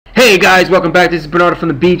Hey guys, welcome back. This is Bernardo from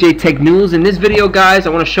the BJ Tech News. In this video, guys, I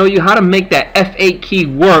want to show you how to make that F8 key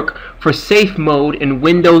work for safe mode in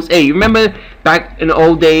Windows 8. You remember back in the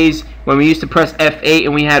old days when we used to press F8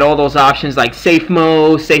 and we had all those options like safe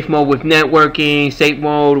mode with networking, safe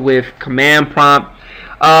mode with command prompt.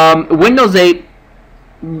 Windows 8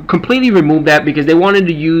 completely removed that because they wanted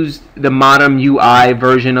to use the modern UI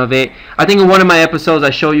version of it. I think in one of my episodes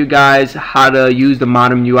I show you guys how to use the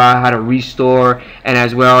modern UI, how to restore and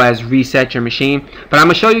as well as reset your machine. But I'm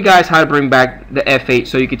going to show you guys how to bring back the F8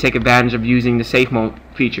 so you can take advantage of using the safe mode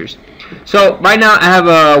features. So right now I have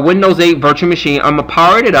a Windows 8 virtual machine. I'm going to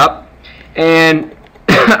power it up and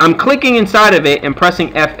I'm clicking inside of it and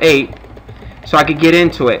pressing F8 so I could get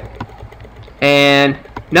into it, and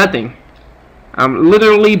nothing. I'm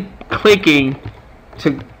literally clicking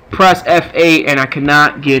to press F8 and I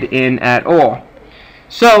cannot get in at all.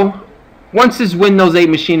 So once this Windows 8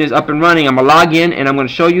 machine is up and running, I'm going to log in and I'm going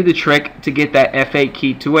to show you the trick to get that F8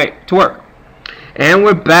 key to work. And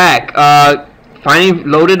we're back. Finally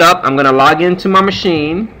loaded up. I'm going to log into my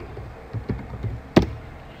machine.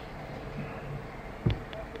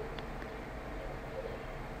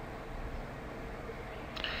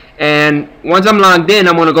 And once I'm logged in,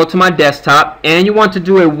 I'm going to go to my desktop, and you want to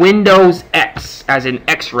do a Windows X, as in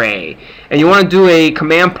X-ray. And you want to do a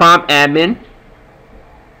command prompt admin.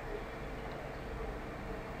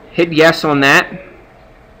 Hit yes on that.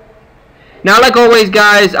 Now, like always,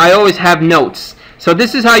 guys, I always have notes. So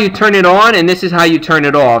this is how you turn it on, and this is how you turn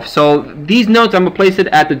it off. So these notes, I'm going to place it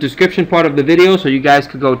at the description part of the video so you guys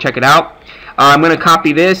could go check it out. I'm going to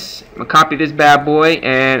copy this. I'm going to copy this bad boy,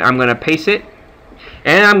 and I'm going to paste it.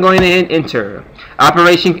 And I'm going to hit enter.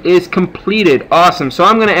 Operation is completed. Awesome. So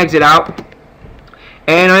I'm going to exit out.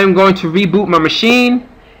 And I'm going to reboot my machine.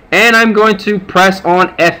 And I'm going to press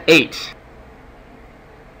on F8.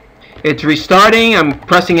 It's restarting. I'm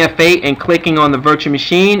pressing F8 and clicking on the virtual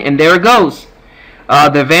machine. And there it goes.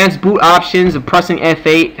 The advanced boot options of pressing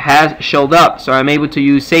F8 has showed up. So I'm able to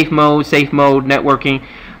use safe mode, networking.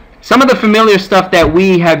 Some of the familiar stuff that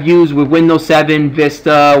we have used with Windows 7,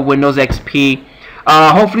 Vista, Windows XP.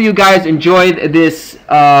 Hopefully you guys enjoyed this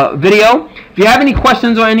video. If you have any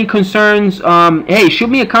questions or any concerns, hey, shoot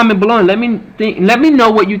me a comment below and let me know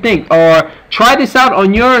what you think, or try this out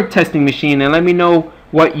on your testing machine and let me know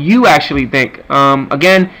what you actually think.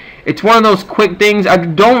 Again, it's one of those quick things. I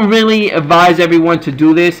don't really advise everyone to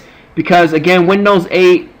do this because, again, Windows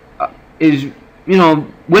 8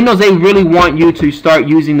 Windows 8 really want you to start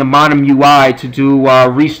using the modern UI to do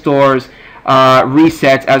restores,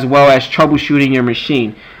 resets, as well as troubleshooting your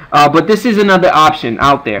machine. But this is another option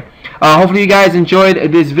out there. Hopefully you guys enjoyed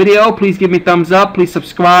this video. Please give me a thumbs up. Please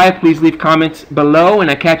subscribe. Please leave comments below. And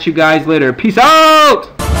I'll catch you guys later. Peace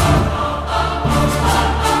out!